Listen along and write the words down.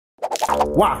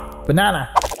Wow, banana.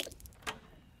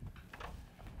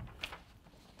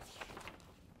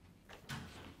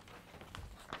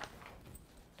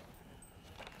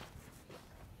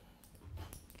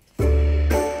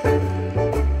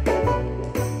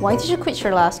 Why did you quit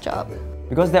your last job?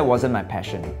 Because that wasn't my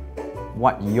passion.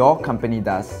 What your company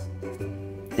does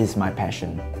is my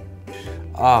passion.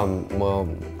 Well,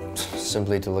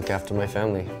 simply to look after my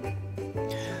family.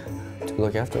 To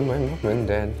look after my mom and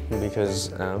dad,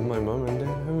 because my mom and dad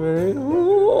are very...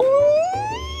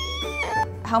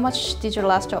 How much did your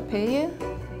last job pay you?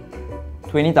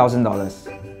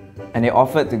 $20,000. And they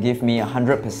offered to give me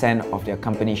 100% of their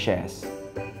company shares.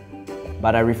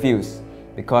 But I refused,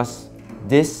 because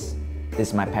this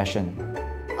is my passion.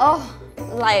 Oh,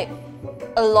 like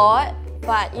a lot,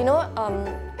 but you know,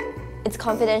 it's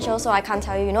confidential, so I can't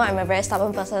tell you. You know, I'm a very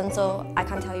stubborn person, so I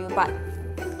can't tell you, but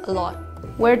a lot.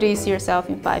 Where do you see yourself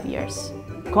in 5 years?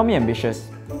 Call me ambitious,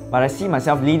 but I see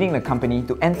myself leading the company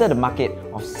to enter the market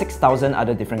of 6,000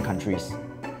 other different countries.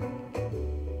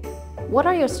 What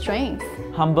are your strengths?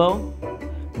 Humble,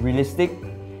 realistic,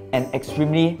 and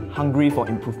extremely hungry for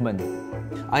improvement.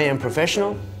 I am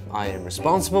professional, I am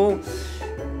responsible,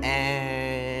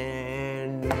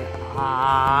 and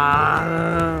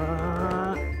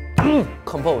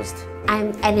composed.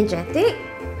 I'm energetic,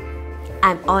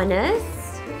 I'm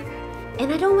honest,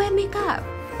 and I don't wear makeup.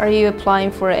 Are you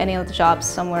applying for any other jobs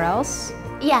somewhere else?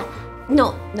 Yeah,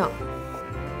 no.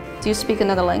 Do you speak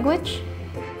another language?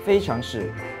 非常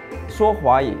是，说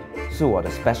华语是我的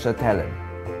special talent.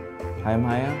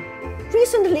 Hiya.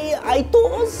 Recently, I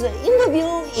thought the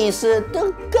interview is the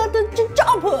good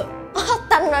job.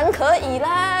 当然可以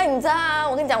啦，你知道啊，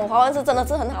我跟你讲，我华文是真的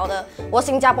是很好的。我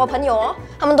新加坡朋友哦，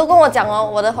他们都跟我讲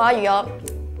哦，我的华语哦，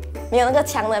没有那个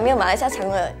强的，没有马来西亚强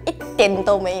的，一点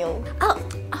都没有。Oh,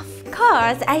 of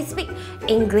course, I speak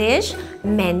English,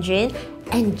 Mandarin,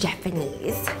 and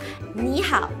Japanese. 你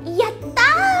好，やった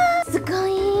ー！すご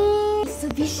い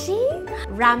！Sushi,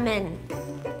 ramen.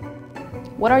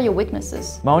 What are your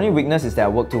weaknesses? My only weakness is that I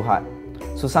work too hard.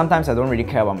 So sometimes I don't really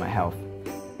care about my health.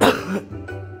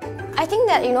 I think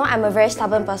that, you know, I'm a very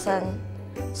stubborn person.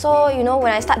 So, you know,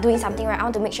 when I start doing something right, I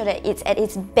want to make sure that it's at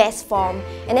its best form.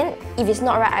 And then if it's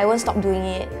not right, I won't stop doing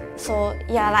it. So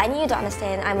yeah, like, I need you to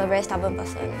understand, I'm a very stubborn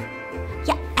person.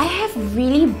 Yeah, I have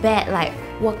really bad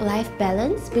work-life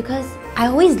balance because I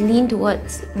always lean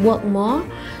towards work more.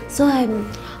 So I'm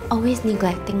always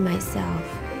neglecting myself.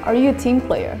 Are you a team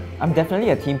player? I'm definitely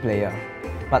a team player.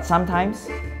 But sometimes,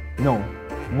 no.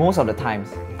 Most of the times,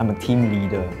 I'm a team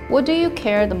leader. What do you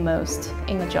care the most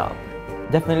in a job?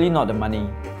 Definitely not the money.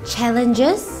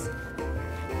 Challenges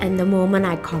and the moment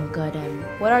I conquer them.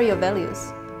 What are your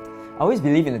values? I always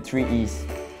believe in the 3 E's.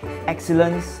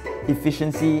 Excellence,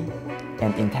 efficiency,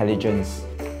 and intelligence.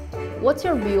 What's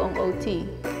your view on OT?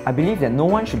 I believe that no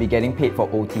one should be getting paid for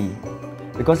OT.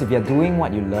 Because if you're doing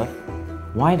what you love,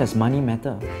 why does money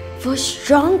matter? For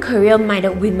strong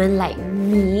career-minded women like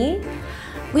me,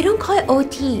 we don't call it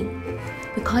OT.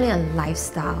 We call it a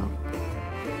lifestyle.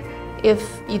 If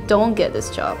you don't get this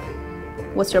job,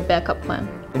 what's your backup plan?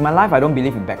 In my life, I don't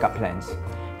believe in backup plans.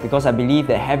 Because I believe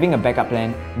that having a backup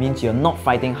plan means you're not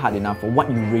fighting hard enough for what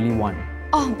you really want.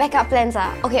 Oh, backup plans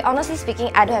ah. Okay, honestly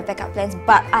speaking, I don't have backup plans,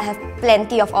 but I have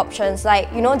plenty of options. Like,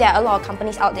 you know, there are a lot of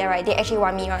companies out there, right? They actually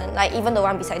want me on, like even the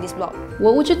one beside this block.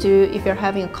 What would you do if you're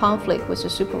having a conflict with your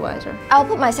supervisor? I'll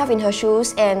put myself in her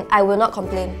shoes and I will not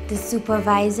complain. The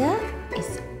supervisor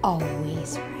is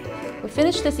always right. We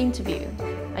finish this interview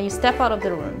and you step out of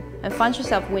the room and find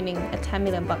yourself winning a 10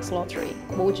 million bucks lottery.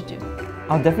 What would you do?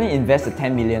 I'll definitely invest the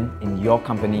 10 million in your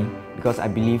company because I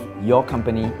believe your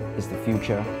company is the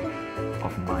future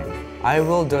of mine. I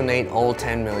will donate all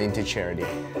 10 million to charity.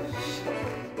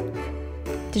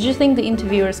 Did you think the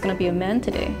interviewer is going to be a man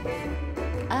today?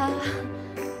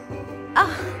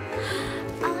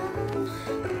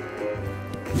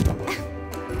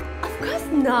 Of course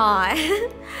not.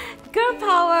 Girl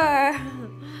power.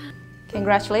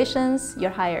 Congratulations, you're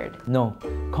hired. No,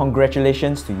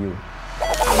 congratulations to you.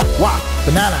 Wow,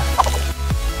 banana.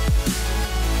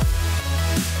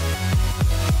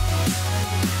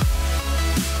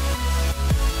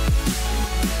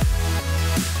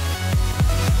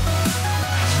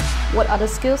 What other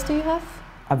skills do you have?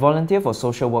 I volunteer for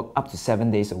social work up to 7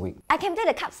 days a week. I can play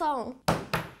the cup song.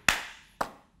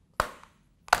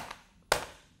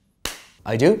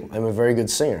 I do. I'm a very good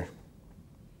singer.